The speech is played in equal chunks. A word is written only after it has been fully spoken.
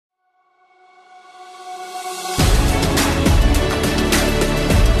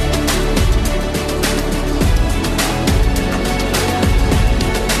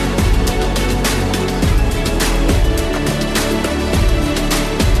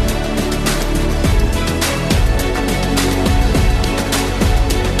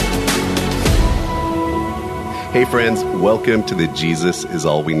Hey friends, welcome to the Jesus is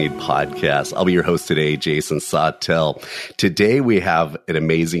All We Need podcast. I'll be your host today, Jason Sawtell. Today we have an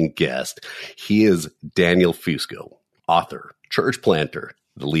amazing guest. He is Daniel Fusco, author, church planter,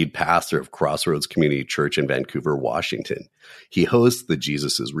 the lead pastor of Crossroads Community Church in Vancouver, Washington. He hosts the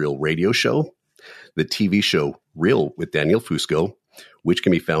Jesus is Real radio show, the TV show Real with Daniel Fusco, which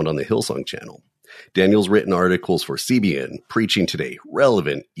can be found on the Hillsong channel. Daniel's written articles for CBN, Preaching Today,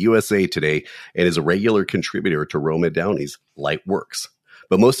 Relevant, USA Today, and is a regular contributor to Roma Downey's Light Works.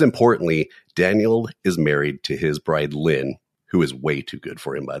 But most importantly, Daniel is married to his bride, Lynn, who is way too good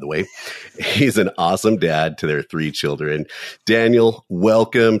for him, by the way. He's an awesome dad to their 3 children. Daniel,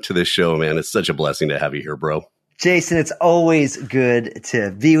 welcome to the show, man. It's such a blessing to have you here, bro. Jason, it's always good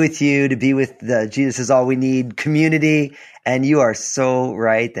to be with you, to be with the Jesus is All We Need community. And you are so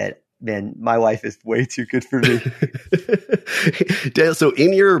right that, man, my wife is way too good for me. Daniel, so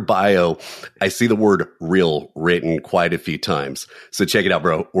in your bio, I see the word real written quite a few times. So check it out,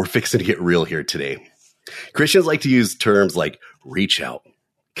 bro. We're fixing to get real here today. Christians like to use terms like reach out,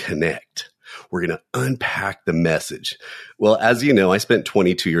 connect. We're going to unpack the message. Well, as you know, I spent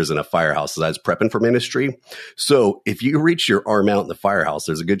 22 years in a firehouse as I was prepping for ministry. So if you reach your arm out in the firehouse,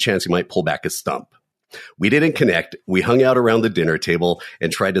 there's a good chance you might pull back a stump. We didn't connect. We hung out around the dinner table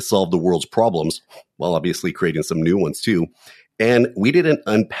and tried to solve the world's problems, while obviously creating some new ones too. And we didn't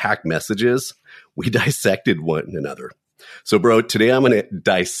unpack messages. We dissected one another. So, bro, today I'm going to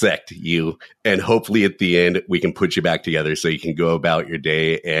dissect you, and hopefully at the end, we can put you back together so you can go about your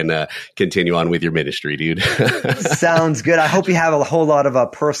day and continue on with your ministry, dude. Sounds good. I hope you have a whole lot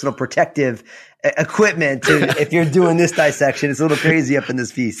of personal protective equipment if you're doing this dissection. It's a little crazy up in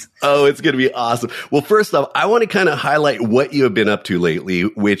this piece. Oh, it's going to be awesome. Well, first off, I want to kind of highlight what you have been up to lately,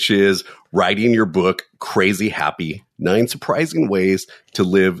 which is writing your book, Crazy Happy, 9 Surprising Ways to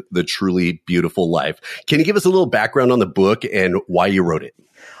Live the Truly Beautiful Life. Can you give us a little background on the book and why you wrote it?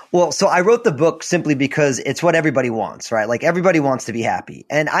 Well, so I wrote the book simply because it's what everybody wants, right? Like everybody wants to be happy.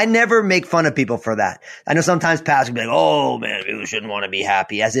 And I never make fun of people for that. I know sometimes pastors will be like, oh man, people shouldn't want to be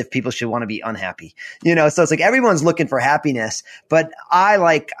happy, as if people should want to be unhappy. So it's like everyone's looking for happiness. But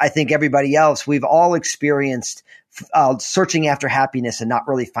I think everybody else, we've all experienced searching after happiness and not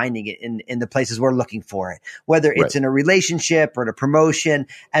really finding it in the places we're looking for it, whether it's in a relationship or in a promotion.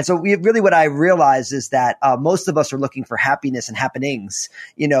 And so what I realized is that most of us are looking for happiness and happenings.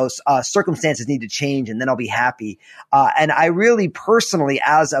 Circumstances need to change and then I'll be happy. And I really personally,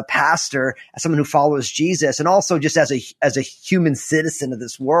 as a pastor, as someone who follows Jesus, and also just as a human citizen of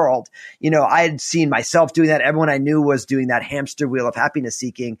this world, I had seen myself doing that. Everyone I knew was doing that hamster wheel of happiness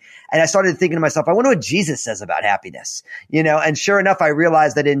seeking. And I started thinking to myself, I wonder what Jesus says about happiness. And sure enough, I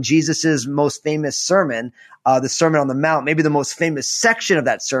realized that in Jesus's most famous sermon, the Sermon on the Mount, maybe the most famous section of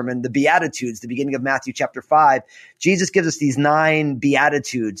that sermon, the Beatitudes, the beginning of Matthew chapter 5, Jesus gives us these 9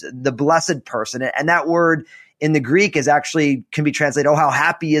 Beatitudes, the blessed person. And that word in the Greek can be translated, oh, how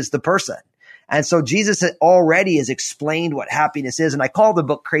happy is the person. And so Jesus already has explained what happiness is. And I call the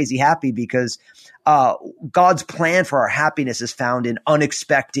book Crazy Happy because God's plan for our happiness is found in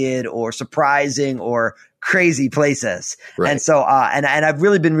unexpected or surprising or crazy places. Right. And so, and I've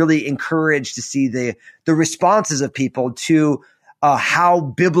really been encouraged to see the responses of people to how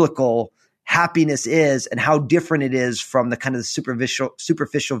biblical happiness is and how different it is from the kind of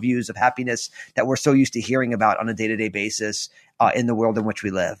superficial views of happiness that we're so used to hearing about on a day-to-day basis in the world in which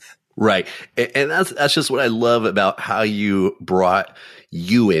we live. Right. And that's just what I love about how you brought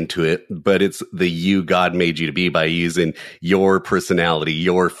you into it, but it's the you God made you to be by using your personality,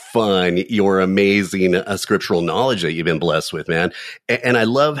 your fun, your amazing scriptural knowledge that you've been blessed with, man. And I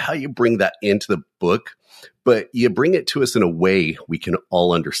love how you bring that into the book, but you bring it to us in a way we can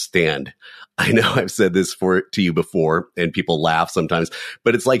all understand. I know I've said this to you before and people laugh sometimes,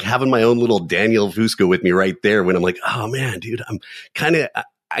 but it's like having my own little Daniel Fusco with me right there when I'm like, oh man, dude,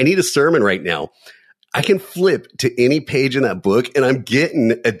 I need a sermon right now. I can flip to any page in that book and I'm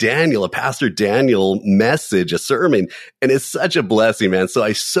getting a Pastor Daniel message, a sermon. And it's such a blessing, man. So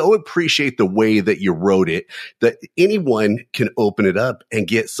I so appreciate the way that you wrote it, that anyone can open it up and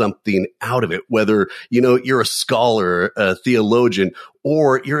get something out of it. Whether, you're a scholar, a theologian,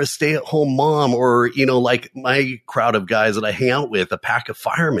 or you're a stay-at-home mom, or, like my crowd of guys that I hang out with, a pack of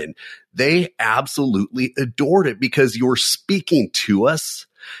firemen, they absolutely adored it because you're speaking to us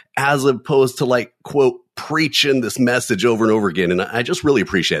as opposed to quote, preaching this message over and over again. And I just really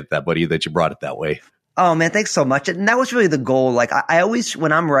appreciate that, buddy, that you brought it that way. Oh man, thanks so much. And that was really the goal. Like I always,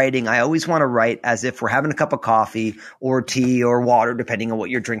 when I'm writing, I always want to write as if we're having a cup of coffee or tea or water, depending on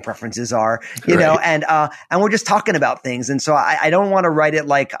what your drink preferences are, you know, and we're just talking about things. And so I don't want to write it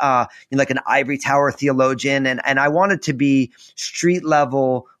like, like an ivory tower theologian. And I want it to be street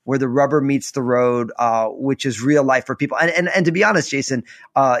level, where the rubber meets the road, which is real life for people. And to be honest, Jason,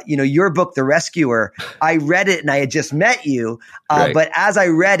 your book, The Rescuer, I read it and I had just met you. But as I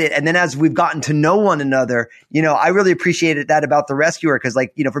read it, and then as we've gotten to know one another, I really appreciated that about The Rescuer. Cause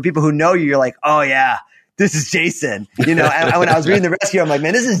for people who know you, you're like, oh yeah, this is Jason, and when I was reading The Rescuer, I'm like,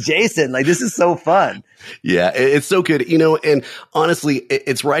 man, this is Jason. Like, this is so fun. Yeah, it's so good. And honestly,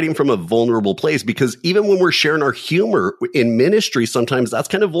 it's writing from a vulnerable place, because even when we're sharing our humor in ministry, sometimes that's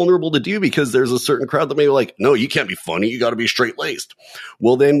kind of vulnerable to do, because there's a certain crowd that may be like, no, you can't be funny. You got to be straight laced.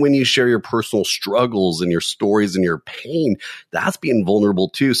 Well, then when you share your personal struggles and your stories and your pain, that's being vulnerable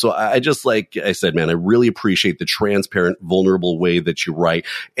too. So I just, like I said, man, I really appreciate the transparent, vulnerable way that you write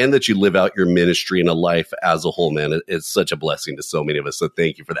and that you live out your ministry and a life as a whole, man. It's such a blessing to so many of us. So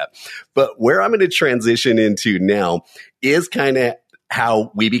thank you for that. But where I'm going to transition into now is kind of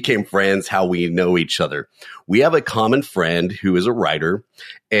how we became friends, how we know each other. We have a common friend who is a writer.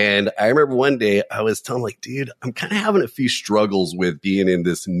 And I remember one day I was telling him, like, dude, I'm kind of having a few struggles with being in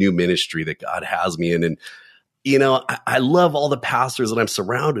this new ministry that God has me in. And, I love all the pastors that I'm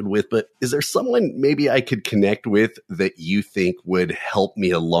surrounded with, but is there someone maybe I could connect with that you think would help me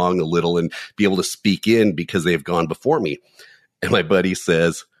along a little and be able to speak in because they've gone before me? And my buddy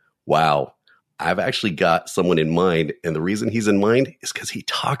says, wow, I've actually got someone in mind, and the reason he's in mind is because he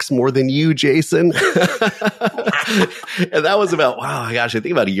talks more than you, Jason. And that was about, wow, gosh, I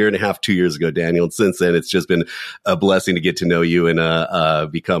think about a year and a half, 2 years ago, Daniel. And since then, it's just been a blessing to get to know you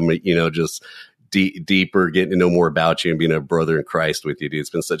and become, just deeper, getting to know more about you and being a brother in Christ with you, dude. It's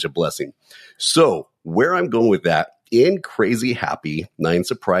been such a blessing. So where I'm going with that, in Crazy Happy, 9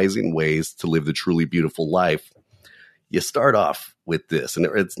 Surprising Ways to Live the Truly Beautiful Life, you start off with this, and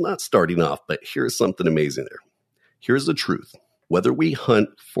it's not starting off, but here's something amazing there. Here's the truth. Whether we hunt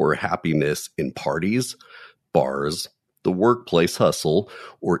for happiness in parties, bars, the workplace hustle,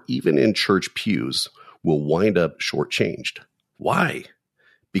 or even in church pews, we'll wind up shortchanged. Why?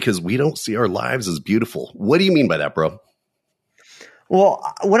 Because we don't see our lives as beautiful. What do you mean by that, bro? Well,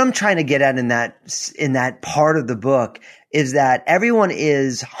 what I'm trying to get at in that part of the book is that everyone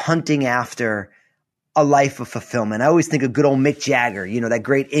is hunting after a life of fulfillment. I always think of good old Mick Jagger, that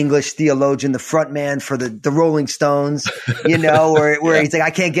great English theologian, the front man for the Rolling Stones, where he's like, I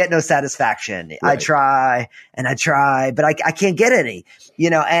can't get no satisfaction. Right. I try, but I can't get any,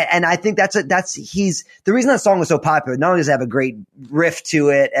 and I think he's the reason that song was so popular. Not only does it have a great riff to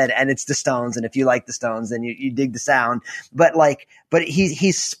it and it's the Stones. And if you like the Stones, then you dig the sound, but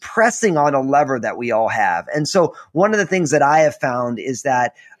he's pressing on a lever that we all have. And so one of the things that I have found is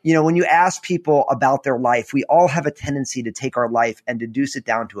that, when you ask people about their life, we all have a tendency to take our life and deduce it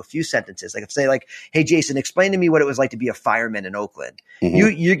down to a few sentences. Like if say hey, Jason, explain to me what it was like to be a fireman in Oakland.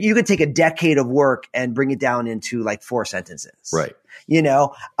 Mm-hmm. You could take a decade of work and bring it down into like 4 sentences. Right.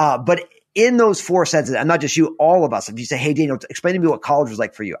 But in those 4 sentences, and not just you, all of us, if you say, hey, Daniel, explain to me what college was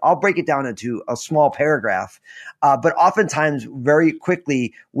like for you, I'll break it down into a small paragraph. But oftentimes, very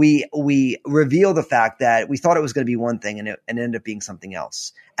quickly, we reveal the fact that we thought it was going to be one thing and it ended up being something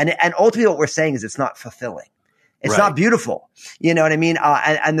else. And ultimately, what we're saying is it's not fulfilling. It's not beautiful. You know what I mean?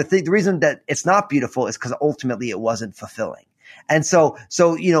 And the reason that it's not beautiful is because ultimately it wasn't fulfilling. And so,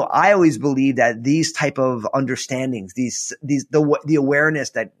 I always believe that these type of understandings, the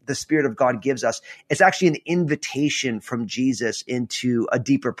awareness that the Spirit of God gives us, it's actually an invitation from Jesus into a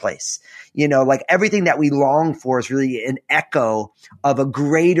deeper place. Like everything that we long for is really an echo of a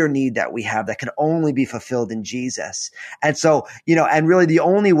greater need that we have that can only be fulfilled in Jesus. And so, and really the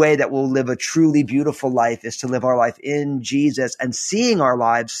only way that we'll live a truly beautiful life is to live our life in Jesus and seeing our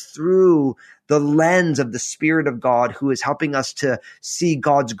lives through the lens of the Spirit of God, who is helping us to see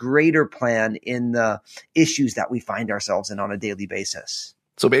God's greater plan in the issues that we find ourselves in on a daily basis.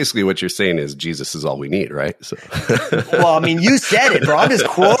 So basically what you're saying is Jesus is all we need, right? So. Well, I mean, you said it, bro. I'm just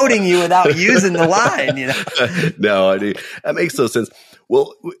quoting you without using the line, No, I mean, that makes no sense.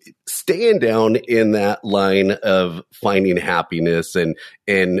 Well, staying down in that line of finding happiness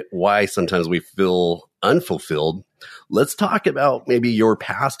and why sometimes we feel unfulfilled, let's talk about maybe your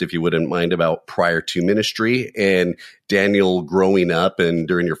past, if you wouldn't mind, about prior to ministry and Daniel growing up and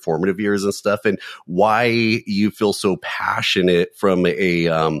during your formative years and stuff, and why you feel so passionate from a,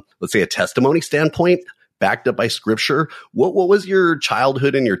 let's say, a testimony standpoint, backed up by scripture. What was your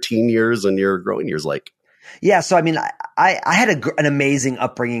childhood and your teen years and your growing years like? Yeah. So, I mean, I had an amazing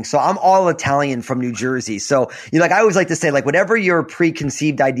upbringing. So I'm all Italian from New Jersey. So, like, I always like to say, like, whatever your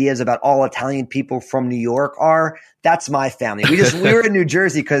preconceived ideas about all Italian people from New York are, that's my family. We were in New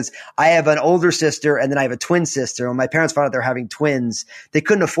Jersey because I have an older sister and then I have a twin sister. When my parents found out they're having twins, they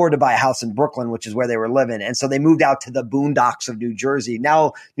couldn't afford to buy a house in Brooklyn, which is where they were living. And so they moved out to the boondocks of New Jersey.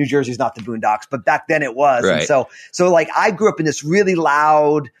 Now, New Jersey's not the boondocks, but back then it was. Right. And so like I grew up in this really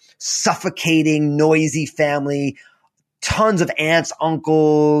loud, suffocating, noisy family. Tons of aunts,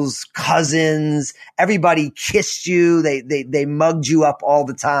 uncles, cousins. Everybody kissed you. They mugged you up all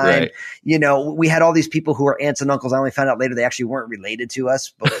the time. Right. We had all these people who were aunts and uncles. I only found out later they actually weren't related to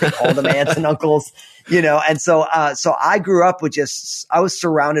us, but they called them aunts and uncles. And so I grew up with I was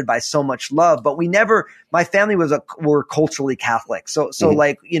surrounded by so much love, but my family were culturally Catholic. So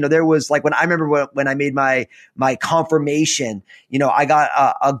like, there was like, when I remember when I made my confirmation, I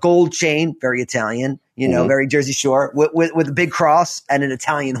got a gold chain, very Italian, very Jersey Shore with a big cross and an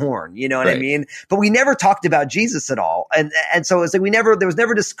Italian horn, you know what I mean? But we never talked about Jesus at all. And so it's like, there was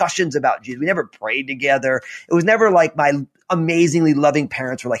never discussions about Jesus. We never prayed together. It was never like my amazingly loving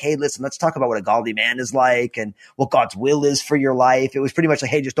parents were like, hey, listen, let's talk about what a godly man is like and what God's will is for your life. It was pretty much like,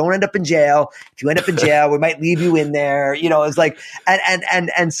 hey, just don't end up in jail. If you end up in jail, we might leave you in there. It's like,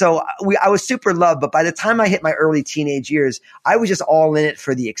 and so I was super loved. But by the time I hit my early teenage years, I was just all in it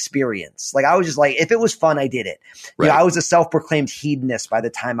for the experience. Like I was just like, if it was fun, I did it. Right. I was a self-proclaimed hedonist by the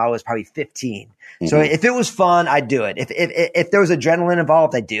time I was probably 15. So if it was fun, I'd do it. If there was adrenaline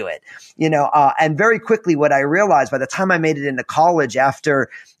involved, I'd do it. And very quickly, what I realized by the time I made it into college after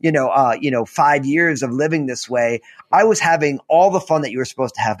 5 years of living this way, I was having all the fun that you were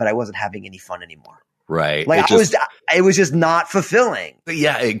supposed to have, but I wasn't having any fun anymore. Right. Like it was just not fulfilling.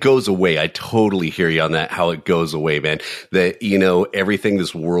 Yeah, it goes away. I totally hear you on that, how it goes away, man. That, everything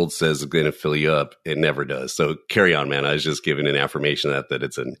this world says is going to fill you up. It never does. So carry on, man. I was just giving an affirmation that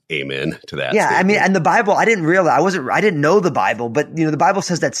it's an amen to that. Yeah. statement. I mean, and the Bible, I didn't realize, I didn't know the Bible, but the Bible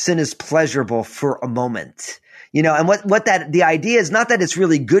says that sin is pleasurable for a moment. And the idea is not that it's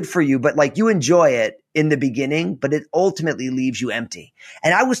really good for you, but like you enjoy it in the beginning, but it ultimately leaves you empty.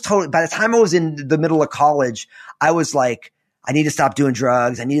 And I was by the time I was in the middle of college, I was like, I need to stop doing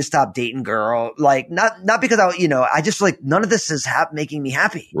drugs. I need to stop dating girl. Like not because I just like none of this is making me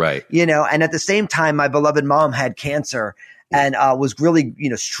happy. Right. And at the same time, my beloved mom had cancer and was really,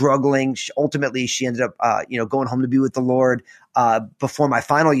 struggling. Ultimately, she ended up, going home to be with the Lord before my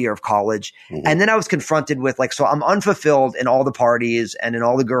final year of college. Mm-hmm. And then I was confronted with so I'm unfulfilled in all the parties and in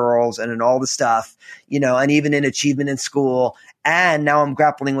all the girls and in all the stuff, and even in achievement in school. And now I'm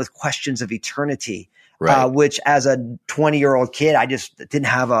grappling with questions of eternity, right. Which as a 20-year-old kid, I just didn't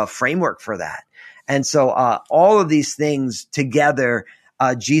have a framework for that. And so all of these things together,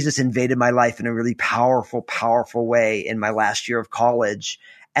 Jesus invaded my life in a really powerful, powerful way in my last year of college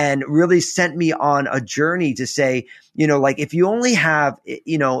and really sent me on a journey to say, if you only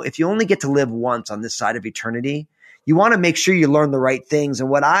get to live once on this side of eternity, you want to make sure you learn the right things. And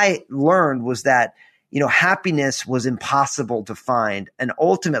what I learned was that, happiness was impossible to find. And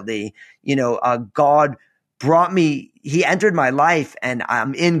ultimately, God brought me, he entered my life and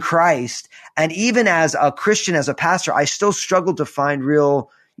I'm in Christ. And even as a Christian, as a pastor, I still struggled to find real,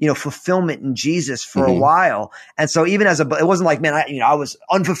 fulfillment in Jesus for a while. And so even it wasn't like, man, I was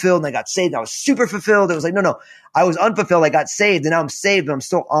unfulfilled and I got saved. And I was super fulfilled. It was like, no, I was unfulfilled. I got saved and now I'm saved, but I'm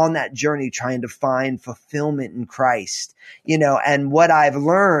still on that journey trying to find fulfillment in Christ, and what I've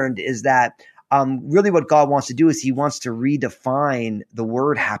learned is that really what God wants to do is he wants to redefine the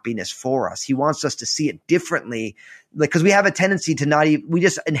word happiness for us. He wants us to see it differently, because we have a tendency to we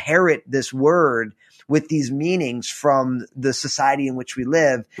just inherit this word with these meanings from the society in which we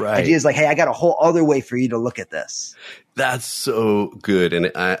live. Right. And Jesus is like, hey, I got a whole other way for you to look at this. That's so good.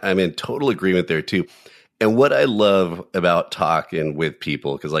 And I'm in total agreement there too. And what I love about talking with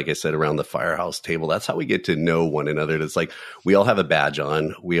people, because like I said, around the firehouse table, that's how we get to know one another. It's like we all have a badge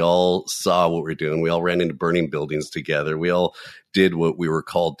on. We all saw what we're doing. We all ran into burning buildings together. We all did what we were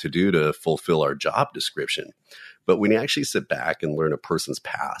called to do to fulfill our job description. But when you actually sit back and learn a person's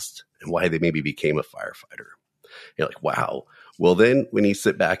past and why they maybe became a firefighter, you're like, wow. Well, then when you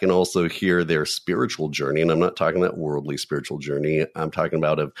sit back and also hear their spiritual journey, and I'm not talking that worldly spiritual journey, I'm talking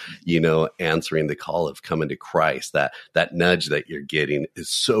about answering the call of coming to Christ, that nudge that you're getting is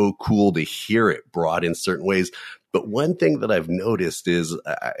so cool to hear it brought in certain ways. But one thing that I've noticed is,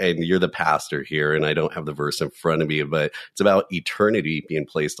 and you're the pastor here, and I don't have the verse in front of me, but it's about eternity being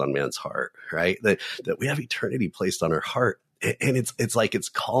placed on man's heart, right? That we have eternity placed on our heart. And it's like it's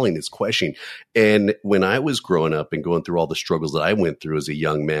calling, it's questioning. And when I was growing up and going through all the struggles that I went through as a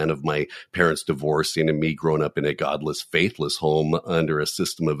young man of my parents divorcing and me growing up in a godless, faithless home under a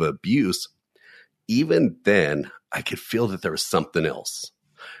system of abuse, even then I could feel that there was something else.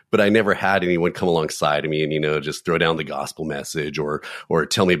 But I never had anyone come alongside of me and, just throw down the gospel message or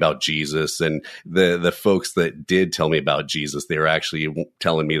tell me about Jesus. And the folks that did tell me about Jesus, they were actually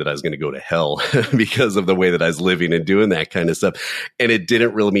telling me that I was going to go to hell because of the way that I was living and doing that kind of stuff. And it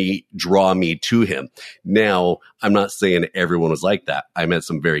didn't really draw me to him. Now, I'm not saying everyone was like that. I met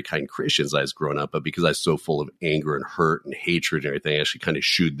some very kind Christians as I was growing up, but because I was so full of anger and hurt and hatred and everything, I actually kind of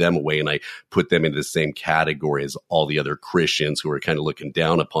shooed them away and I put them into the same category as all the other Christians who were kind of looking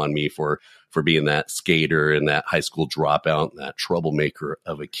down upon me for being that skater and that high school dropout and that troublemaker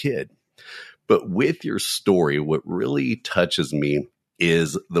of a kid. But with your story, what really touches me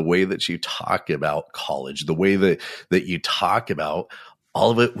is the way that you talk about college, the way that you talk about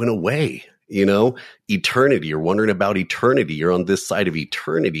all of it went away. Eternity. You're wondering about eternity. You're on this side of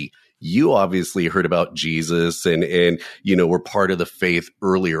eternity. You obviously heard about Jesus and were part of the faith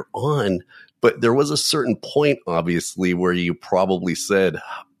earlier on, but there was a certain point, obviously, where you probably said,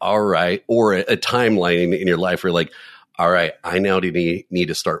 all right, or a timeline in your life where you're like, all right, I now need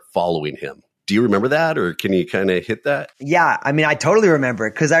to start following him. Do you remember that, or can you kind of hit that? Yeah, I mean, I totally remember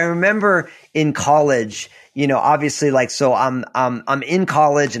it because I remember in college, obviously, so I'm in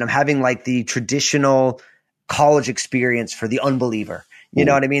college and I'm having like the traditional college experience for the unbeliever. You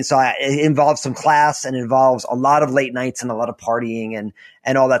know what I mean? So it involves some class and involves a lot of late nights and a lot of partying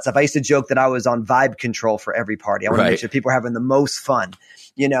and all that stuff. I used to joke that I was on vibe control for every party. I want to make sure people are having the most fun.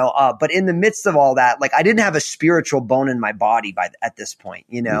 But in the midst of all that, like I didn't have a spiritual bone in my body at this point.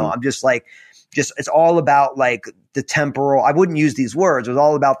 I'm just like, it's all about like the temporal. I wouldn't use these words. It was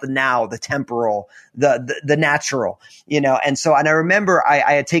all about the now, the temporal, the natural, And I remember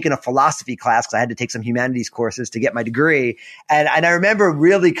I had taken a philosophy class because I had to take some humanities courses to get my degree. And I remember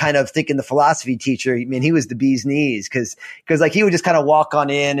really kind of thinking the philosophy teacher, I mean, he was the bee's knees because like he would just kind of walk on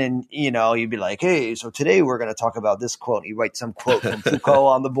in and, he'd be like, hey, so today we're going to talk about this quote. He'd write some quote from Fusco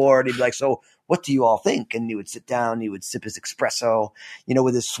on the board. He'd be like, so what do you all think? And he would sit down, he would sip his espresso,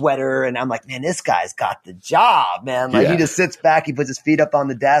 with his sweater. And I'm like, man, this guy's got the job, man. Like he just sits back, he puts his feet up on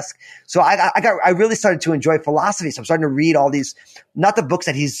the desk. So I really started to enjoy philosophy. So I'm starting to read all these, not the books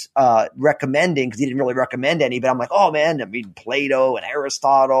that he's recommending, because he didn't really recommend any, but I'm like, oh man, I'm reading Plato and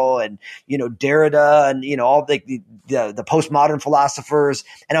Aristotle and, Derrida and, all the postmodern philosophers.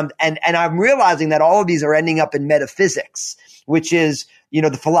 And I'm realizing that all of these are ending up in metaphysics, which is,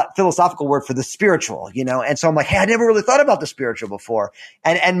 the philosophical word for the spiritual, and so I'm like, hey, I never really thought about the spiritual before.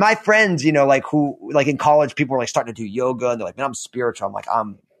 And my friends, like in college, people were like starting to do yoga and they're like, man, I'm spiritual. I'm like,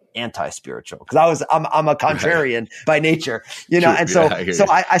 I'm anti-spiritual because I'm a contrarian by nature, and so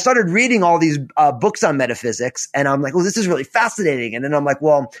I started reading all these books on metaphysics and I'm like, well, this is really fascinating. And then I'm like,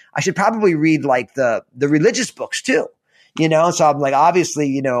 well, I should probably read like the religious books too. So I'm like,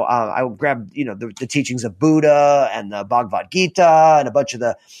 obviously, I would grab, the teachings of Buddha and the Bhagavad Gita and a bunch of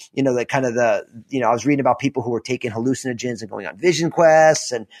the, I was reading about people who were taking hallucinogens and going on vision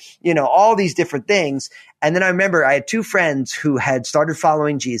quests and, all these different things. And then I remember I had two friends who had started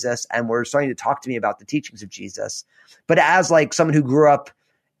following Jesus and were starting to talk to me about the teachings of Jesus. But as like someone who grew up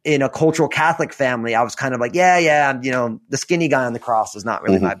in a cultural Catholic family, I was kind of like, yeah, the skinny guy on the cross is not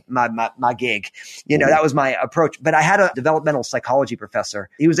really my gig. That was my approach. But I had a developmental psychology professor.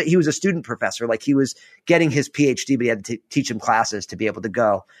 He was a student professor. Like he was getting his PhD, but he had to teach him classes to be able to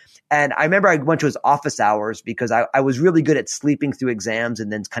go. And I remember I went to his office hours because I was really good at sleeping through exams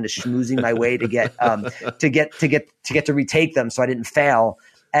and then kind of schmoozing my way to get to retake them so I didn't fail.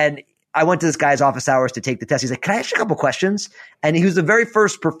 And I went to this guy's office hours to take the test. He's like, can I ask you a couple questions? And he was the very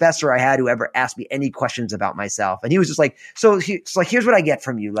first professor I had who ever asked me any questions about myself. And he was just like, here's what I get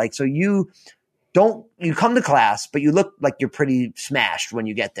from you. Like, so you come to class, but you look like you're pretty smashed when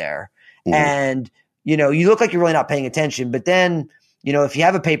you get there. Mm-hmm. And, you look like you're really not paying attention, but then, if you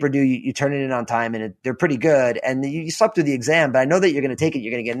have a paper due, you turn it in on time and they're pretty good. And you slept through the exam, but I know that you're going to take it.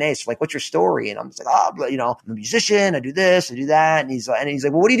 You're going to get an ace. So like, what's your story? And I'm just like, I'm a musician. I do this, I do that. And he's like,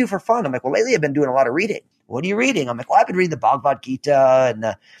 well, what do you do for fun? I'm like, well, lately I've been doing a lot of reading. What are you reading? I'm like, well, I've been reading the Bhagavad Gita and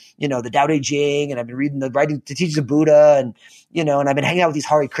the Tao Te Ching, and I've been reading the teachings of Buddha and, and I've been hanging out with these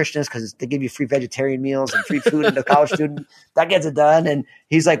Hare Krishnas because they give you free vegetarian meals and free food and a college student. That gets it done. And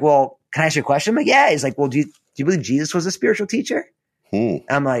he's like, well, can I ask you a question? I'm like, yeah. He's like, well, do you believe Jesus was a spiritual teacher?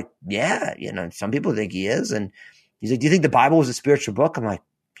 I'm like, yeah, some people think he is. And he's like, do you think the Bible was a spiritual book? I'm like,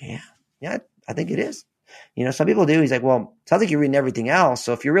 yeah, I think it is. Some people do. He's like, well, it sounds like you're reading everything else.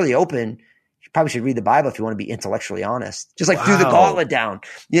 So if you're really open, you probably should read the Bible if you want to be intellectually honest. Just like threw the Wow. gauntlet down,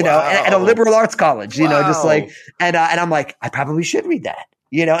 you know, at a liberal arts college, you know, just like, and I'm like, I probably should read that.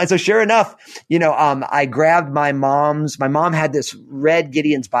 You know, and so sure enough, you know, I grabbed my mom had this red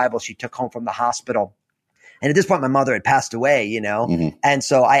Gideon's Bible she took home from the hospital. And at this point, my mother had passed away, you know, and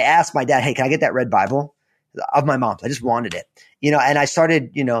so I asked my dad, hey, can I get that red Bible of my mom's? I just wanted it, you know, and I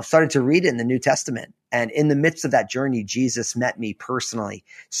started to read it in the New Testament. And in the midst of that journey, Jesus met me personally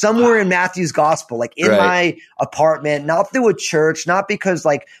somewhere in Matthew's gospel, like in my apartment, not through a church, not because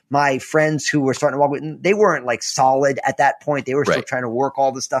like my friends who were starting to walk with, they weren't like solid at that point. They were still trying to work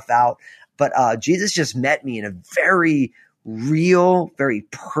all the stuff out. But Jesus just met me in a very real, very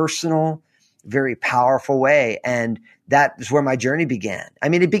personal, very powerful way. And that is where my journey began. I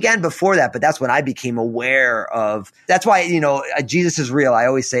mean, it began before that, but that's when I became aware of, that's why, you know, Jesus is real. I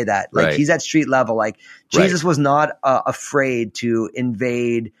always say that, like he's at street level. Like Jesus was not afraid to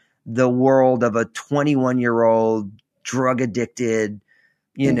invade the world of a 21-year-old drug addicted,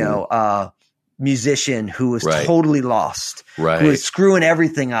 you know, musician who was totally lost, who was screwing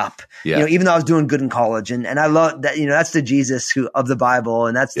everything up, you know, even though I was doing good in college. And I love that, you know, that's the Jesus of the Bible.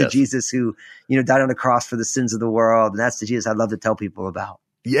 And that's the Jesus who, you know, died on the cross for the sins of the world. And that's the Jesus I love to tell people about.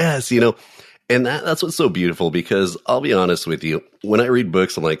 Yes. You know, and that's what's so beautiful, because I'll be honest with you, when I read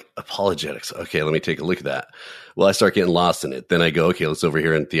books, I'm like, apologetics. Okay, let me take a look at that. Well, I start getting lost in it. Then I go, okay, let's over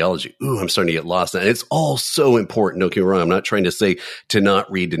here in theology. Ooh, I'm starting to get lost. And it's all so important. Don't get me wrong. I'm not trying to say to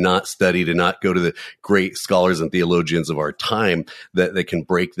not read, to not study, to not go to the great scholars and theologians of our time that can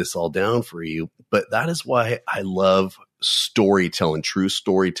break this all down for you. But that is why I love storytelling, true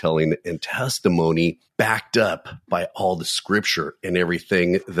storytelling and testimony backed up by all the scripture and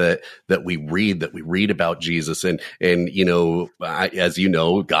everything that we read about Jesus. And you know, as you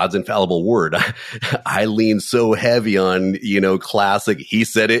know, God's infallible word. I lean so heavy on, you know, classic, he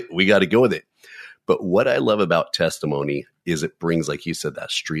said it, we got to go with it. But what I love about testimony is it brings, like you said,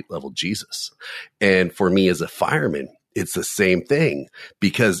 that street level Jesus. And for me as a fireman, it's the same thing,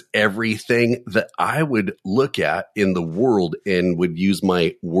 because everything that I would look at in the world and would use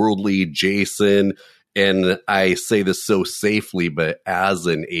my worldly Jason, and I say this so safely, but as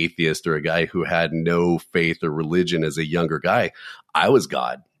an atheist or a guy who had no faith or religion as a younger guy, I was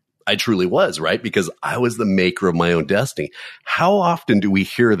God. I truly was, right? Because I was the maker of my own destiny. How often do we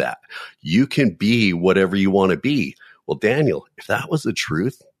hear that? You can be whatever you want to be. Well, Daniel, if that was the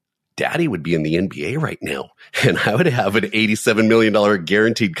truth, Daddy would be in the NBA right now, and I would have an $87 million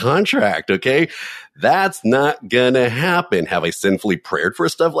guaranteed contract. Okay. That's not going to happen. Have I sinfully prayed for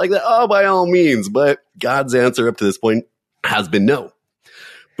stuff like that? Oh, by all means. But God's answer up to this point has been no.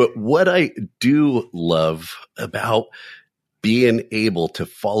 But what I do love about being able to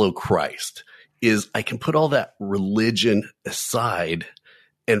follow Christ is I can put all that religion aside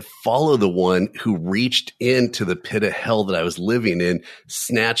and follow the one who reached into the pit of hell that I was living in,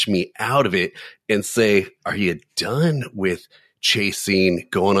 snatch me out of it, and say, are you done with chasing,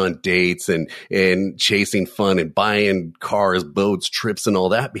 going on dates and chasing fun and buying cars, boats, trips, and all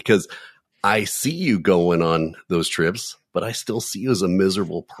that? Because I see you going on those trips, but I still see you as a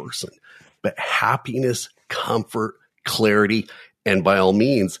miserable person. But happiness, comfort, clarity, and by all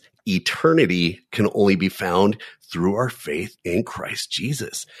means, eternity can only be found through our faith in Christ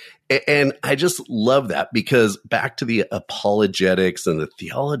Jesus. And I just love that, because back to the apologetics and the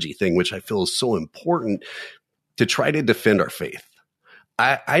theology thing, which I feel is so important to try to defend our faith.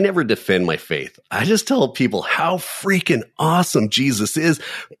 I never defend my faith. I just tell people how freaking awesome Jesus is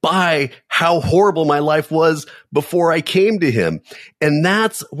by how horrible my life was before I came to him. And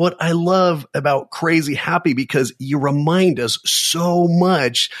that's what I love about Crazy Happy, because you remind us so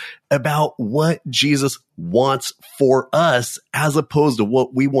much about what Jesus wants for us as opposed to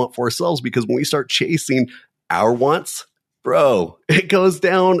what we want for ourselves. Because when we start chasing our wants, bro, it goes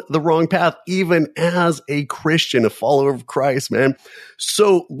down the wrong path, even as a Christian, a follower of Christ, man.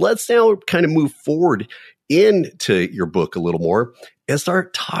 So let's now kind of move forward into your book a little more and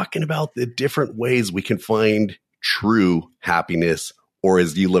start talking about the different ways we can find true happiness, or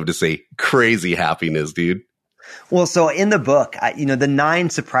as you love to say, crazy happiness, dude. Well, so in the book, the 9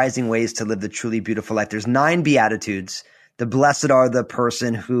 surprising ways to live the truly beautiful life, there's 9 Beatitudes. The blessed are the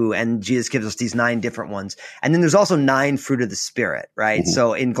person who, and Jesus gives us these 9 different ones. And then there's also 9 fruit of the Spirit, right? Mm-hmm.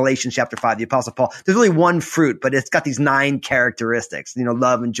 So in Galatians chapter 5, the Apostle Paul, there's only one fruit, but it's got these 9 characteristics,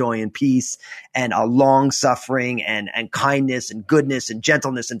 love and joy and peace and long suffering and kindness and goodness and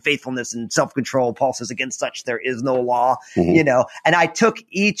gentleness and faithfulness and self-control. Paul says, against such there is no law, and I took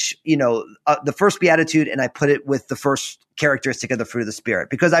each, the first Beatitude and I put it with the first characteristic of the fruit of the Spirit.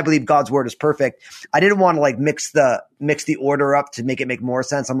 Because I believe God's word is perfect, I didn't want to like mix the order up to make more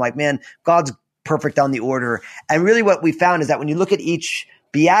sense. I'm like, man, God's perfect on the order. And really what we found is that when you look at each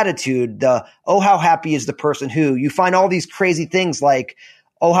beatitude, oh, how happy is the person who, you find all these crazy things like,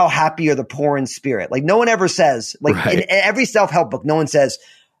 oh, how happy are the poor in spirit. Like no one ever says, like Right. in every self-help book, no one says,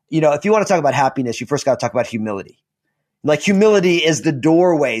 if you want to talk about happiness, you first got to talk about humility. Like humility is the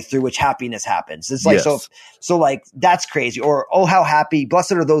doorway through which happiness happens. It's like, Yes. so like that's crazy. Or, oh, how happy,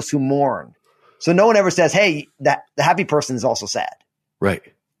 blessed are those who mourn. So no one ever says, hey, that the happy person is also sad. Right.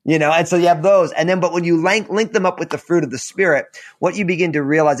 And so you have those. And then, but when you link them up with the fruit of the Spirit, what you begin to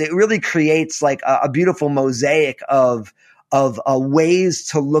realize, it really creates like a beautiful mosaic of ways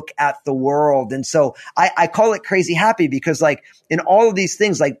to look at the world. And so I call it crazy happy because like in all of these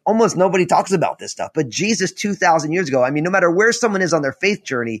things, like almost nobody talks about this stuff, but Jesus 2,000 years ago, I mean, no matter where someone is on their faith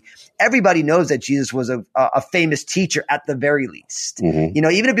journey, everybody knows that Jesus was a famous teacher at the very least. Mm-hmm.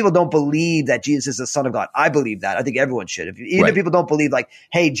 Even if people don't believe that Jesus is the Son of God, I believe that. I think everyone should. Even if people don't believe like,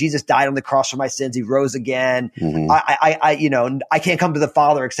 hey, Jesus died on the cross for my sins, he rose again. Mm-hmm. I can't come to the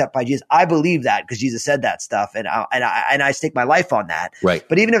Father except by Jesus. I believe that because Jesus said that stuff, and I stake my life on that. Right.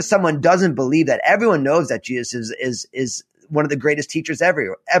 But even if someone doesn't believe that, everyone knows that Jesus is one of the greatest teachers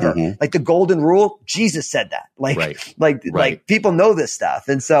ever. Mm-hmm. Like the golden rule, Jesus said that. Like people know this stuff.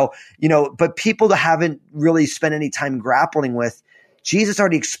 And so, but people that haven't really spent any time grappling with, Jesus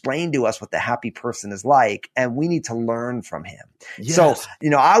already explained to us what the happy person is like, and we need to learn from him. Yes. So,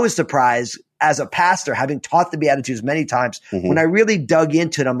 I was surprised as a pastor, having taught the Beatitudes many times, Mm-hmm. when I really dug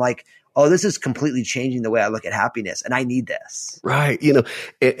into it, I'm like, oh, this is completely changing the way I look at happiness, and I need this. Right.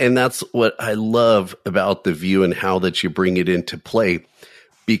 And that's what I love about the view and how that you bring it into play,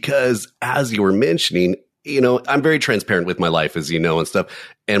 because as you were mentioning, I'm very transparent with my life, as you know, and stuff.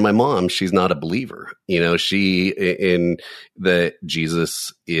 And my mom, she's not a believer. She in that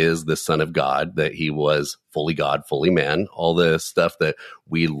Jesus is the Son of God, that he was fully God, fully man, all the stuff that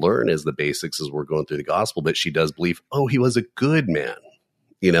we learn as the basics as we're going through the gospel. But she does believe, oh, he was a good man.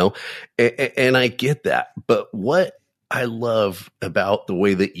 And I get that. But what I love about the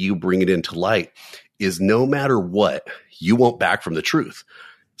way that you bring it into light is no matter what, you won't back from the truth.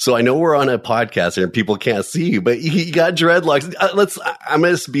 So I know we're on a podcast here and people can't see you, but you got dreadlocks. I'm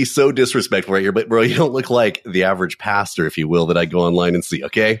going to be so disrespectful right here, but bro, you don't look like the average pastor, if you will, that I go online and see.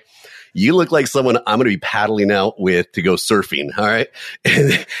 Okay. You look like someone I'm going to be paddling out with to go surfing. All right.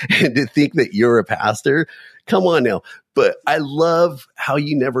 And to think that you're a pastor, come on now. But I love how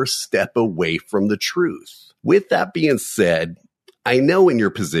you never step away from the truth. With that being said, I know in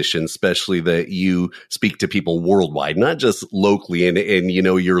your position, especially that you speak to people worldwide, not just locally and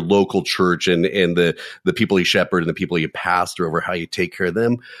your local church and the people you shepherd and the people you pastor over, how you take care of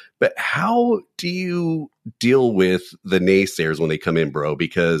them. But how do you deal with the naysayers when they come in, bro?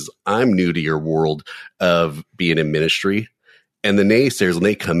 Because I'm new to your world of being in ministry, and the naysayers, when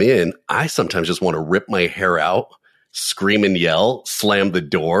they come in, I sometimes just want to rip my hair out, scream and yell, slam the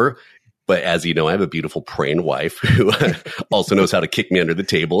door. But as you know, I have a beautiful praying wife who also knows how to kick me under the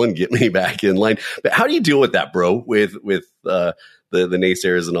table and get me back in line. But how do you deal with that, bro, with the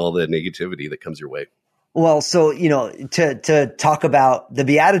naysayers and all the negativity that comes your way? Well, so, to talk about the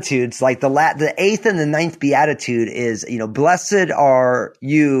Beatitudes, like the 8th and the 9th Beatitude is, blessed are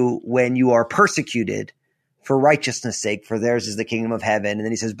you when you are persecuted for righteousness' sake, for theirs is the kingdom of heaven. And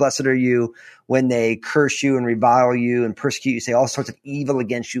then he says, blessed are you when they curse you and revile you and persecute you, say all sorts of evil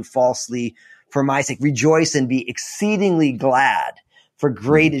against you falsely for my sake. Rejoice and be exceedingly glad, for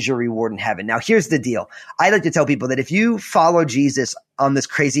great is your reward in heaven. Now, here's the deal. I like to tell people that if you follow Jesus on this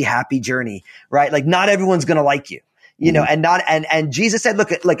crazy happy journey, right? Like not everyone's going to like you. And Jesus said,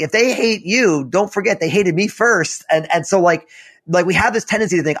 look, if they hate you, don't forget they hated me first. And so like we have this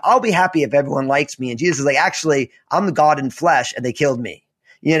tendency to think, I'll be happy if everyone likes me. And Jesus is like, actually, I'm the God in flesh and they killed me,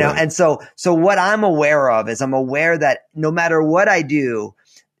 Right. And so what I'm aware of is I'm aware that no matter what I do,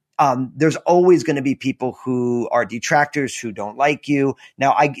 there's always going to be people who are detractors who don't like you.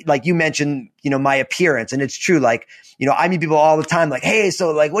 Now, like you mentioned, my appearance, and it's true. Like, I meet people all the time, like, hey,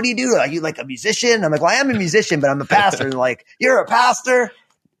 so like, what do you do? Are you like a musician? I'm like, well, I am a musician, but I'm a pastor. And like, you're a pastor?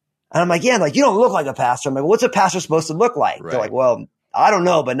 And I'm like, yeah, like, you don't look like a pastor. I'm like, what's a pastor supposed to look like? Right. They're like, well, I don't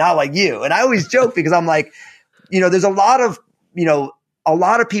know, but not like you. And I always joke because I'm like, there's a lot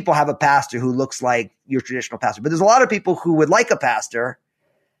of people have a pastor who looks like your traditional pastor, but there's a lot of people who would like a pastor,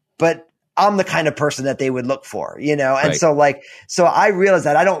 but I'm the kind of person that they would look for, And right. So I realize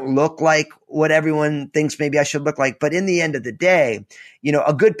that I don't look like what everyone thinks maybe I should look like. But in the end of the day,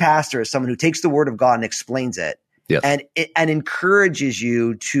 a good pastor is someone who takes the word of God and explains it. Yes. and encourages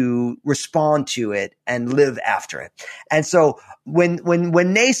you to respond to it and live after it. And so when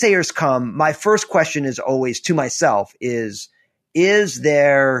naysayers come, my first question is always to myself is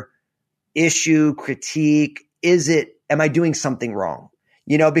there issue, critique? Am I doing something wrong?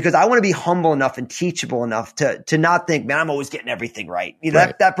 Because I want to be humble enough and teachable enough to not think, man, I'm always getting everything right.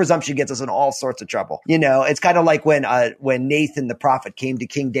 Right. That presumption gets us in all sorts of trouble. It's kind of like when Nathan the prophet came to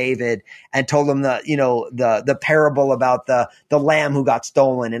King David and told him the parable about the lamb who got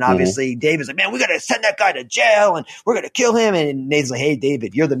stolen. And obviously David's like, man, we got to send that guy to jail and we're going to kill him. And Nathan's like, hey,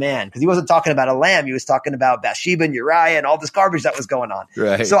 David, you're the man. Because he wasn't talking about a lamb. He was talking about Bathsheba and Uriah and all this garbage that was going on.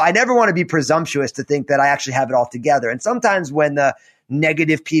 Right. So I never want to be presumptuous to think that I actually have it all together. And sometimes when the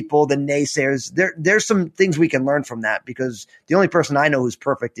negative people, the naysayers, there's some things we can learn from that, because the only person I know who's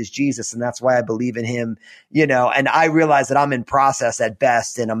perfect is Jesus. And that's why I believe in him, and I realize that I'm in process at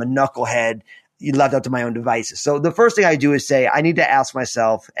best and I'm a knucklehead left up to my own devices. So the first thing I do is say, I need to ask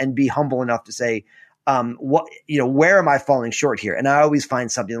myself and be humble enough to say, where am I falling short here? And I always find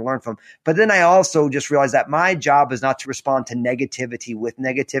something to learn from. But then I also just realize that my job is not to respond to negativity with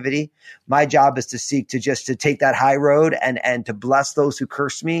negativity. My job is to seek to take that high road and to bless those who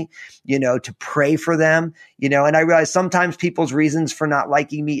curse me, to pray for them, and I realize sometimes people's reasons for not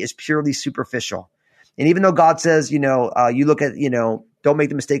liking me is purely superficial. And even though God says, you look at, don't make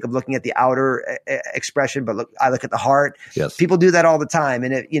the mistake of looking at the outer expression, but I look at the heart. Yes. People do that all the time.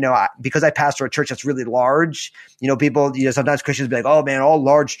 And because I pastor a church that's really large, people, sometimes Christians be like, oh man, all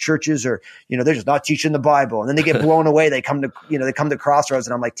large churches are, they're just not teaching the Bible. And then they get blown away. They come to Crossroads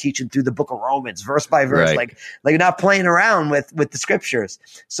and I'm like teaching through the book of Romans, verse by verse, right. like not playing around with the scriptures.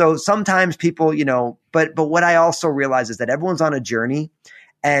 So sometimes people, but what I also realize is that everyone's on a journey.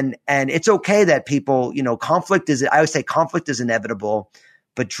 And it's okay that people, I always say conflict is inevitable,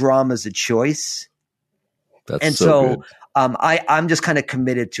 but drama is a choice. That's so good. I'm just kind of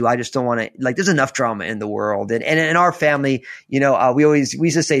committed to, I just don't want to, there's enough drama in the world. And in our family, we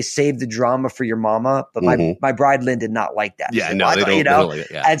used to say, save the drama for your mama, but my bride Lynn did not like that. Yeah, like, no, they don't like it.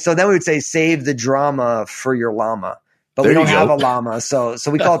 Yeah. And so then we would say, save the drama for your llama. But we don't have a llama. So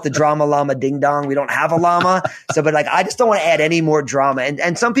we call it the drama llama ding dong. We don't have a llama. But I just don't want to add any more drama.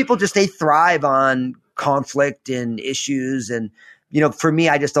 And some people they thrive on conflict and issues. And, for me,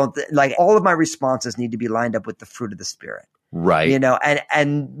 I just don't all of my responses need to be lined up with the fruit of the Spirit. Right.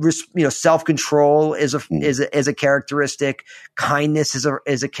 Self-control is a characteristic. Kindness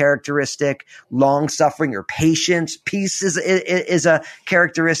is a characteristic. Long-suffering or patience. Peace is a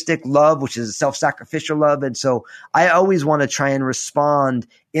characteristic. Love, which is a self-sacrificial love. And so I always want to try and respond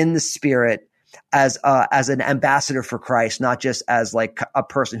in the Spirit as an ambassador for Christ, not just as a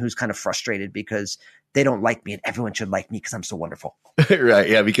person who's kind of frustrated because they don't like me and everyone should like me because I'm so wonderful. Right.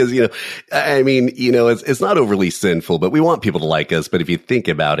 Yeah. Because, it's not overly sinful, but we want people to like us. But if you think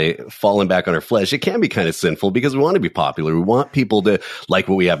about it, falling back on our flesh, it can be kind of sinful because we want to be popular. We want people to like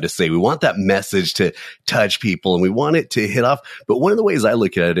what we have to say. We want that message to touch people and we want it to hit off. But one of the ways I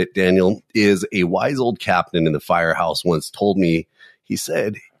look at it, Daniel, is a wise old captain in the firehouse once told me, he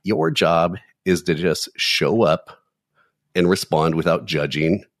said, your job is to just show up and respond without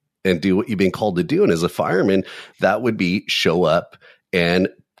judging and do what you've been called to do. And as a fireman, that would be show up and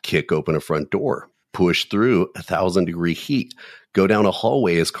kick open a front door, push through 1,000-degree heat, go down a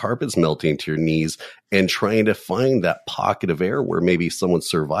hallway as carpet's melting to your knees and trying to find that pocket of air where maybe someone's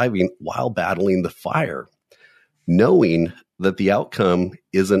surviving while battling the fire, knowing that the outcome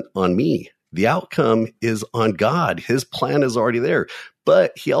isn't on me. The outcome is on God. His plan is already there.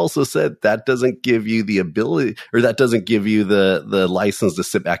 But he also said that doesn't give you the ability, or that doesn't give you the license to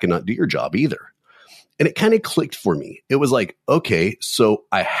sit back and not do your job either. And it kind of clicked for me. It was like, okay, so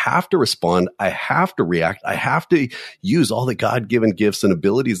I have to respond. I have to react. I have to use all the God-given gifts and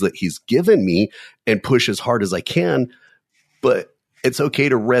abilities that he's given me and push as hard as I can. But it's okay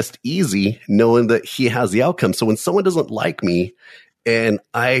to rest easy knowing that he has the outcome. So when someone doesn't like me, and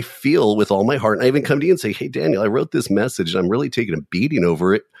I feel with all my heart, and I even come to you and say, hey, Daniel, I wrote this message and I'm really taking a beating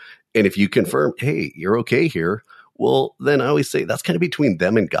over it. And if you confirm, hey, you're okay here, well, then I always say that's kind of between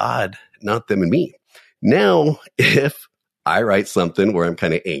them and God, not them and me. Now, if I write something where I'm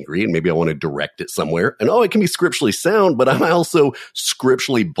kind of angry and maybe I want to direct it somewhere, and it can be scripturally sound, but I'm also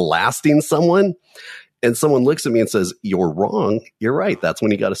scripturally blasting someone, and someone looks at me and says, you're wrong, you're right. That's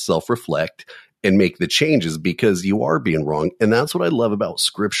when you got to self-reflect and make the changes because you are being wrong. And that's what I love about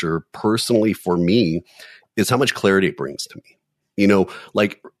scripture personally for me is how much clarity it brings to me.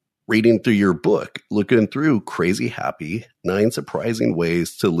 Like reading through your book, looking through Crazy Happy, 9 Surprising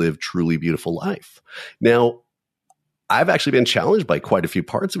Ways to Live Truly Beautiful Life. Now, I've actually been challenged by quite a few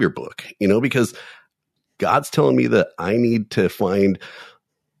parts of your book, because God's telling me that I need to find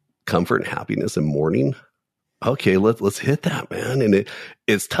comfort and happiness in mourning, okay, let's hit that, man. And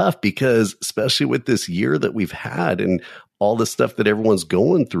it's tough because especially with this year that we've had and all the stuff that everyone's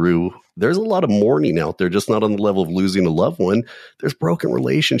going through, there's a lot of mourning out there, just not on the level of losing a loved one. There's broken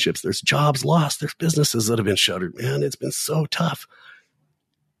relationships. There's jobs lost. There's businesses that have been shuttered. Man, it's been so tough.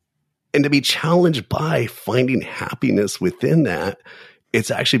 And to be challenged by finding happiness within that, it's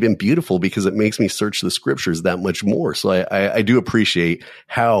actually been beautiful because it makes me search the scriptures that much more. So I do appreciate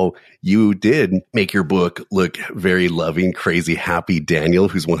how you did make your book look very loving, crazy, happy Daniel,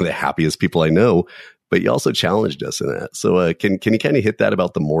 who's one of the happiest people I know, but you also challenged us in that. So can you kind of hit that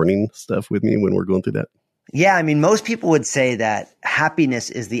about the mourning stuff with me when we're going through that? Yeah. I mean, most people would say that happiness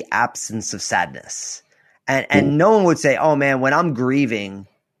is the absence of sadness. And no one would say, oh man, when I'm grieving,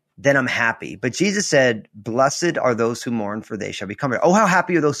 then I'm happy. But Jesus said, blessed are those who mourn, for they shall be comforted. Oh, how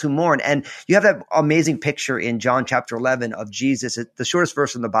happy are those who mourn. And you have that amazing picture in John chapter 11 of Jesus. The shortest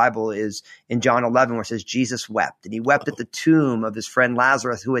verse in the Bible is in John 11, where it says, Jesus wept. And he wept at the tomb of his friend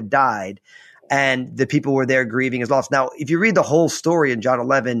Lazarus, who had died. And the people were there grieving his loss. Now, if you read the whole story in John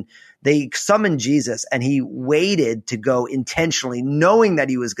 11, they summoned Jesus and he waited to go intentionally, knowing that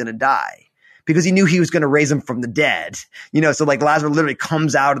he was going to die, because he knew he was going to raise him from the dead, so like Lazarus literally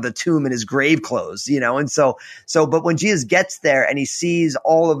comes out of the tomb in his grave clothes, and but when Jesus gets there and he sees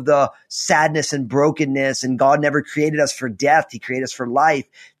all of the sadness and brokenness, and God never created us for death, he created us for life,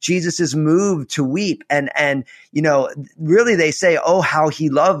 Jesus is moved to weep. And really they say, oh, how he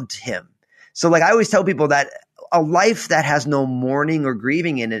loved him. So like I always tell people that a life that has no mourning or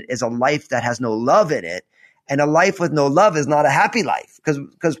grieving in it is a life that has no love in it. And a life with no love is not a happy life, because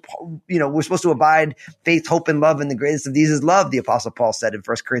we're supposed to abide faith, hope, and love. And the greatest of these is love, the Apostle Paul said in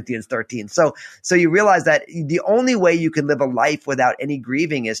 1 Corinthians 13. So you realize that the only way you can live a life without any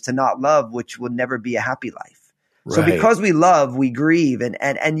grieving is to not love, which will never be a happy life. Right. So because we love, we grieve.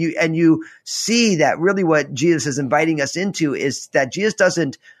 And you see that really what Jesus is inviting us into is that Jesus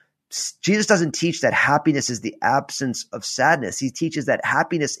doesn't teach that happiness is the absence of sadness. He teaches that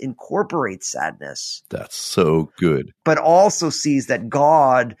happiness incorporates sadness. That's so good. But also sees that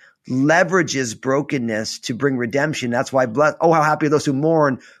God leverages brokenness to bring redemption. That's why, oh, how happy are those who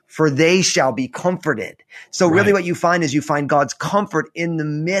mourn, for they shall be comforted. So really what you find is you find God's comfort in the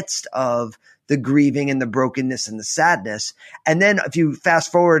midst of the grieving and the brokenness and the sadness. And then if you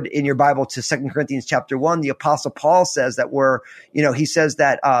fast forward in your Bible to 2 Corinthians chapter 1, the Apostle Paul says that he says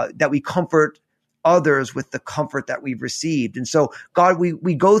that we comfort others with the comfort that we've received. And so God,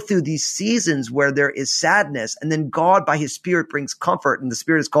 we go through these seasons where there is sadness, and then God by his Spirit brings comfort, and the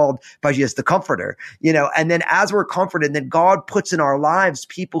Spirit is called by Jesus the Comforter, and then as we're comforted, then God puts in our lives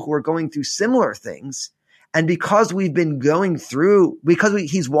people who are going through similar things. And because we've been going through,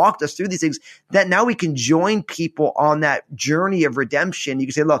 he's walked us through these things, that now we can join people on that journey of redemption. You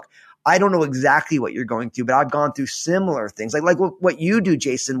can say, look, I don't know exactly what you're going through, but I've gone through similar things, like what you do,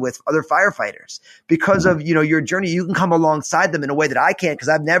 Jason, with other firefighters. Because of, your journey, you can come alongside them in a way that I can't, because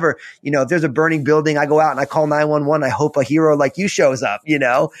I've never, if there's a burning building, I go out and I call 911. I hope a hero like you shows up,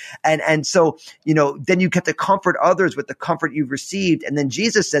 and so, then you get to comfort others with the comfort you've received. And then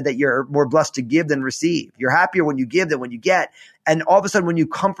Jesus said that you're more blessed to give than receive. You're happier when you give than when you get. And all of a sudden, when you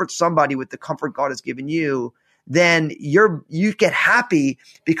comfort somebody with the comfort God has given you, then you get happy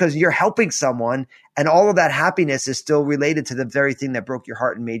because you're helping someone, and all of that happiness is still related to the very thing that broke your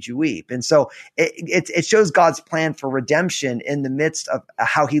heart and made you weep. And so it shows God's plan for redemption in the midst of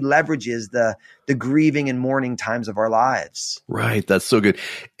how he leverages the grieving and mourning times of our lives. Right. That's so good.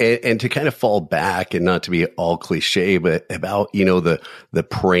 And to kind of fall back, and not to be all cliche, but about, the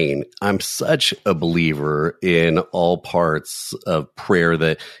praying. I'm such a believer in all parts of prayer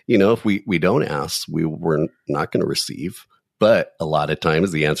that, if we don't ask, we're not going to receive. But a lot of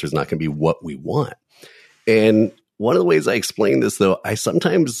times the answer is not going to be what we want. And one of the ways I explain this, though, I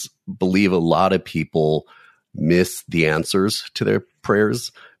sometimes believe a lot of people miss the answers to their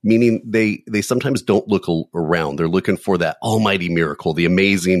prayers, meaning they sometimes don't look around. They're looking for that almighty miracle, the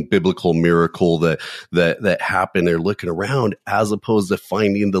amazing biblical miracle that happened. They're looking around as opposed to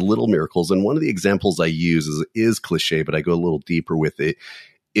finding the little miracles. And one of the examples I use is cliche, but I go a little deeper with it,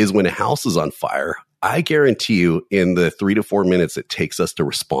 is when a house is on fire. I guarantee you in the 3 to 4 minutes it takes us to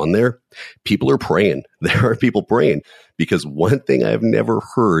respond there, people are praying. There are people praying, because one thing I've never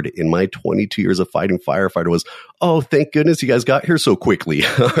heard in my 22 years of fighting firefighter was, oh, thank goodness you guys got here so quickly.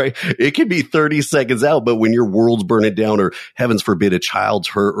 All right. It can be 30 seconds out, but when your world's burning down, or heavens forbid, a child's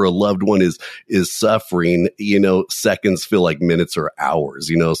hurt or a loved one is suffering, seconds feel like minutes or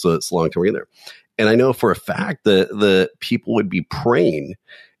hours, so it's long term in there. And I know for a fact that the people would be praying,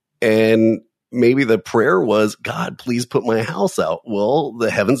 and maybe the prayer was, God, please put my house out. Well,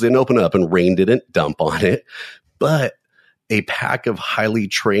 the heavens didn't open up and rain didn't dump on it, but a pack of highly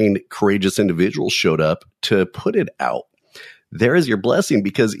trained, courageous individuals showed up to put it out. There is your blessing,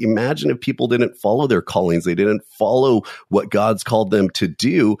 because imagine if people didn't follow their callings, they didn't follow what God's called them to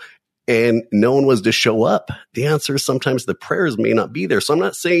do, and no one was to show up. The answer is sometimes the prayers may not be there. So I'm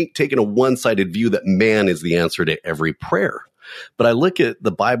not saying taking a one-sided view that man is the answer to every prayer. But I look at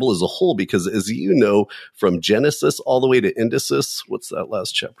the Bible as a whole, because as you know, from Genesis all the way to Indices, what's that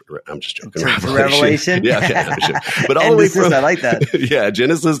last chapter? I'm just joking. Revelation? Yeah, okay. But all the way from, I like that. Yeah,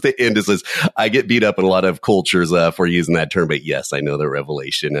 Genesis to Indices. I get beat up in a lot of cultures for using that term, but yes, I know the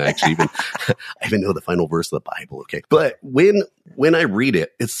Revelation. I even know the final verse of the Bible. Okay. But when I read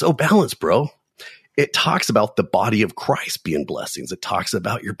it, it's so balanced, bro. It talks about the body of Christ being blessings. It talks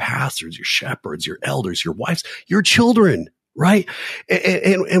about your pastors, your shepherds, your elders, your wives, your children. Right.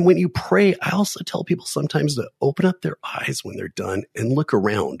 And when you pray, I also tell people sometimes to open up their eyes when they're done and look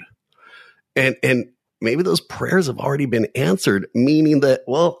around. And maybe those prayers have already been answered, meaning that,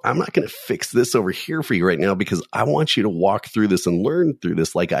 well, I'm not going to fix this over here for you right now, because I want you to walk through this and learn through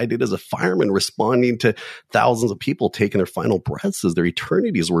this, like I did as a fireman, responding to thousands of people taking their final breaths as their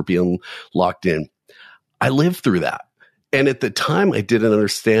eternities were being locked in. I lived through that. And at the time, I didn't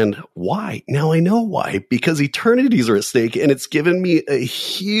understand why. Now I know why, because eternities are at stake, and it's given me a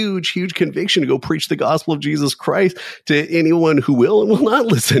huge, huge conviction to go preach the gospel of Jesus Christ to anyone who will and will not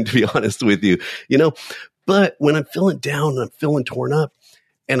listen, to be honest with you, But when I'm feeling down and I'm feeling torn up,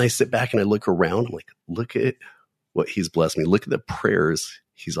 and I sit back and I look around, I'm like, look at what he's blessed me. Look at the prayers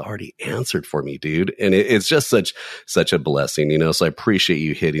he's already answered for me, dude. And it's just such a blessing, so I appreciate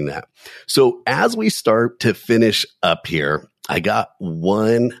you hitting that. So as we start to finish up here, I got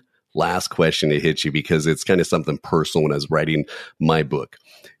one last question to hit you, because it's kind of something personal when I was writing my book.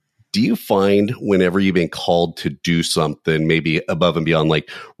 Do you find whenever you've been called to do something, maybe above and beyond like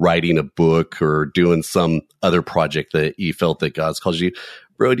writing a book or doing some other project that you felt that God's called you,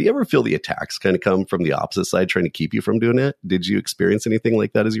 bro, do you ever feel the attacks kind of come from the opposite side trying to keep you from doing it? Did you experience anything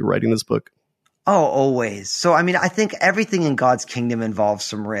like that as you're writing this book? Oh, always. So, I think everything in God's kingdom involves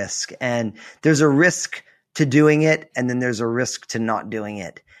some risk, and there's a risk to doing it, and then there's a risk to not doing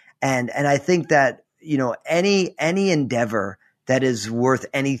it. And I think that, any endeavor that is worth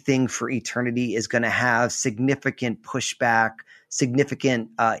anything for eternity is going to have significant pushback, significant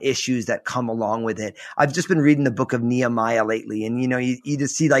issues that come along with it. I've just been reading the book of Nehemiah lately, and you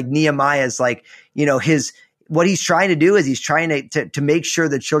just see like Nehemiah's like, what he's trying to do is he's trying to make sure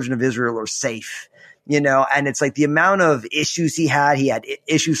the children of Israel are safe. And it's like the amount of issues he had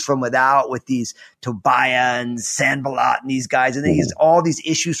issues from without with these Tobiah and Sanballat and these guys. And then he's all these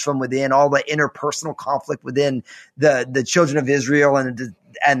issues from within, all the interpersonal conflict within the children of Israel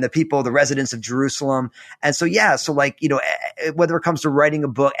and the people, the residents of Jerusalem. And so, whether it comes to writing a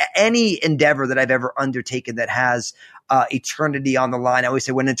book, any endeavor that I've ever undertaken that has eternity on the line, I always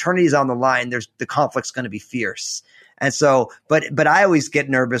say when eternity is on the line, the conflict's going to be fierce. And so, but I always get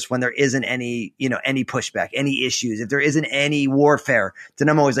nervous when there isn't any pushback, any issues. If there isn't any warfare, then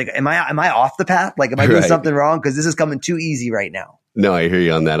I'm always like, am I off the path? Like, am I doing something wrong? Because this is coming too easy right now. No, I hear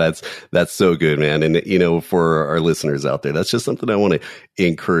you on that. That's so good, man. And, for our listeners out there, that's just something I want to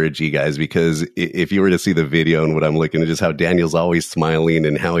encourage you guys, because if you were to see the video and what I'm looking at, just how Daniel's always smiling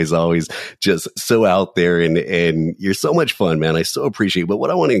and how he's always just so out there, and you're so much fun, man. I so appreciate it. But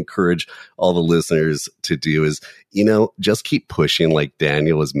what I want to encourage all the listeners to do is, just keep pushing like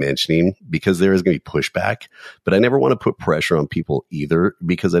Daniel was mentioning, because there is going to be pushback, but I never want to put pressure on people either,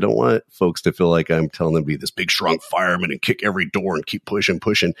 because I don't want folks to feel like I'm telling them to be this big, strong fireman and kick every door and keep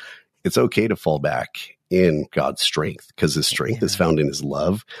pushing. It's okay to fall back in God's strength, because his strength is found in his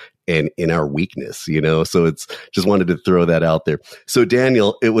love and in our weakness, so it's just wanted to throw that out there. So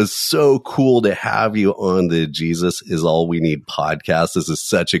Daniel, it was so cool to have you on the Jesus is All We Need podcast. This is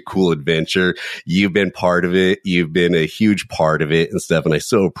such a cool adventure. You've been part of it. You've been a huge part of it and stuff. And I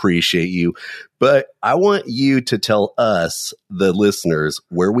so appreciate you, but I want you to tell us, the listeners,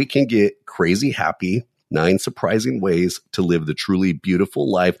 where we can get crazy happy, 9 surprising ways to live the truly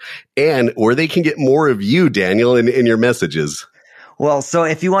beautiful life, and where they can get more of you, Daniel, in your messages. Well, so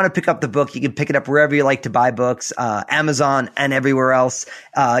if you want to pick up the book, you can pick it up wherever you like to buy books, Amazon and everywhere else.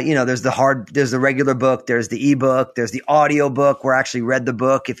 There's the regular book, there's the ebook, there's the audio book where I actually read the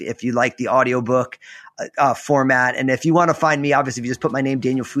book if you like the audio book. format. And if you want to find me, obviously, if you just put my name,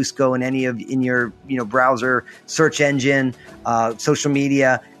 Daniel Fusco, in your browser search engine, social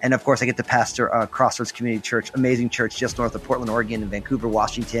media, and of course, I get to pastor Crossroads Community Church, amazing church just north of Portland, Oregon, and Vancouver,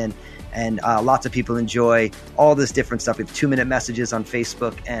 Washington. And lots of people enjoy all this different stuff. We have 2-minute messages on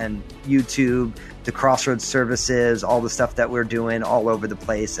Facebook and YouTube, the Crossroads services, all the stuff that we're doing all over the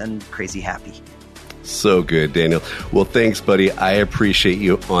place, and crazy happy. So good, Daniel. Well, thanks, buddy. I appreciate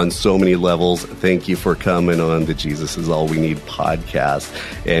you on so many levels. Thank you for coming on the Jesus is All We Need podcast.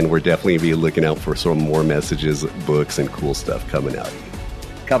 And we're definitely going to be looking out for some more messages, books, and cool stuff coming out of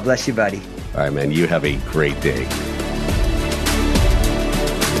you. God bless you, buddy. All right, man. You have a great day.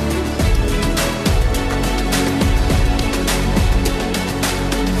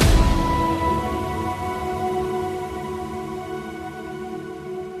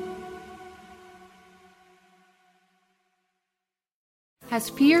 Has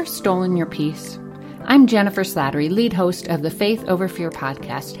fear stolen your peace? I'm Jennifer Slattery, lead host of the Faith Over Fear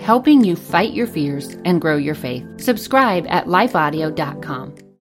podcast, helping you fight your fears and grow your faith. Subscribe at lifeaudio.com.